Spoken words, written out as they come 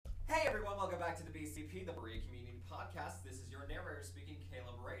welcome back to the BCP, the Berea Community Podcast. This is your narrator speaking,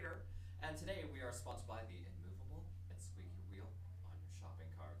 Caleb Rader, and today we are sponsored by the Immovable and Squeaky Wheel on your shopping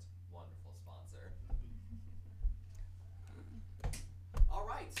cart. Wonderful sponsor. All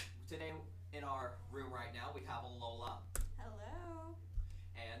right, today in our room right now we have Lola. Hello.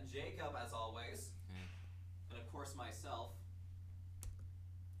 And Jacob, as always. And of course myself.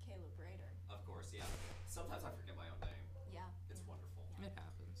 Caleb Rader. Of course, yeah. Sometimes I forget my own name. Yeah. It's wonderful. It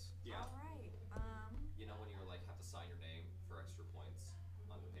happens. Yeah. All right. You know when you're like have to sign your name for extra points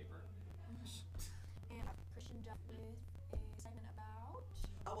on the paper? And Christian Duff with a segment about.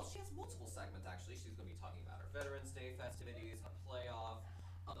 Oh, well, she has multiple segments actually. She's going to be talking about her Veterans Day festivities, a playoff,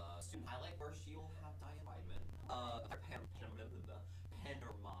 student highlight where she'll have Diane Weidman,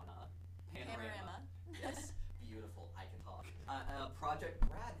 Panorama. Yes, beautiful. I can talk. Project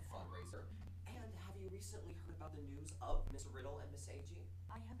Grad fundraiser. And have you recently heard about the news of Miss Riddle and Miss Agee?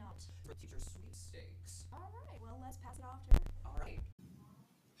 I have not. For teacher sweepstakes. All right. Well, let's pass it off to her. All right.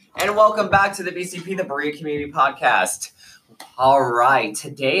 And welcome back to the BCP, the Berea Community Podcast. All right.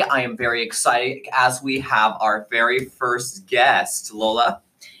 Today I am very excited as we have our very first guest, Lola.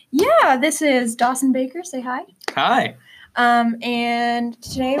 Yeah, this is Dawson Baker. Say hi. Hi. And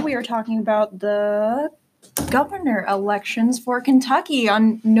today we are talking about the governor elections for Kentucky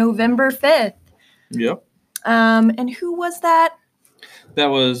on November 5th. Yep. And who was that? That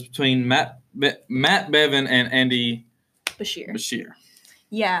was between Matt Bevin and Andy Beshear.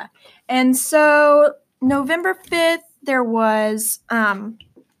 Yeah. And so November 5th, there was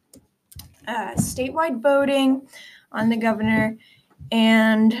statewide voting on the governor,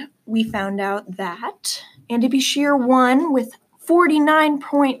 and we found out that Andy Beshear won with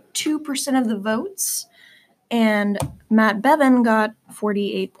 49.2% of the votes, and Matt Bevin got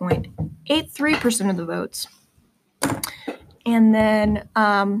 48.83% of the votes. And then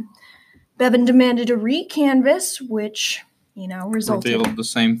Bevin demanded a recanvass, which, resulted. revealed the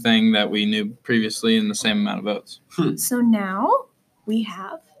same thing that we knew previously in the same amount of votes. So now we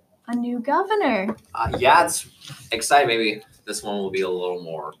have a new governor. Yeah, it's exciting. Maybe this one will be a little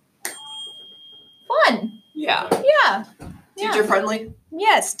more Fun. Yeah. Yeah. Teacher friendly?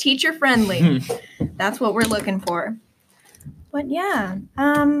 Yes, teacher friendly. That's what we're looking for. But yeah,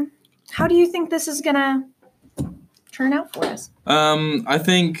 how do you think this is gonna turn out for us? I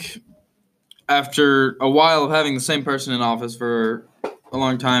think after a while of having the same person in office for a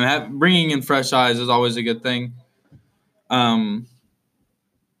long time, bringing in fresh eyes is always a good thing. No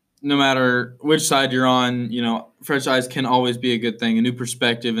matter which side you're on, fresh eyes can always be a good thing. A new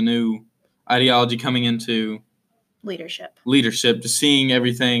perspective, a new ideology coming into Leadership, just seeing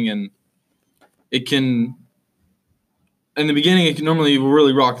everything, and it can, in the beginning, it can normally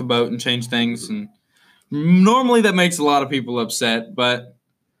really rock the boat and change things, and normally that makes a lot of people upset, but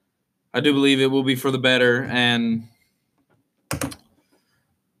I do believe it will be for the better and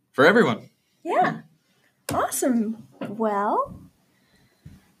for everyone. Yeah. Awesome. Well,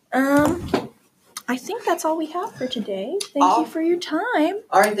 I think that's all we have for today. Thank you for your time.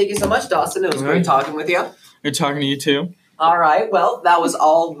 All right, thank you so much, Dawson. It was great talking with you. Good talking to you too. All right, well, that was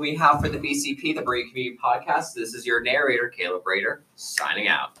all we have for the BCP, the Berea Community Podcast. This is your narrator, Caleb Rader, signing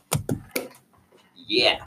out. Yeah.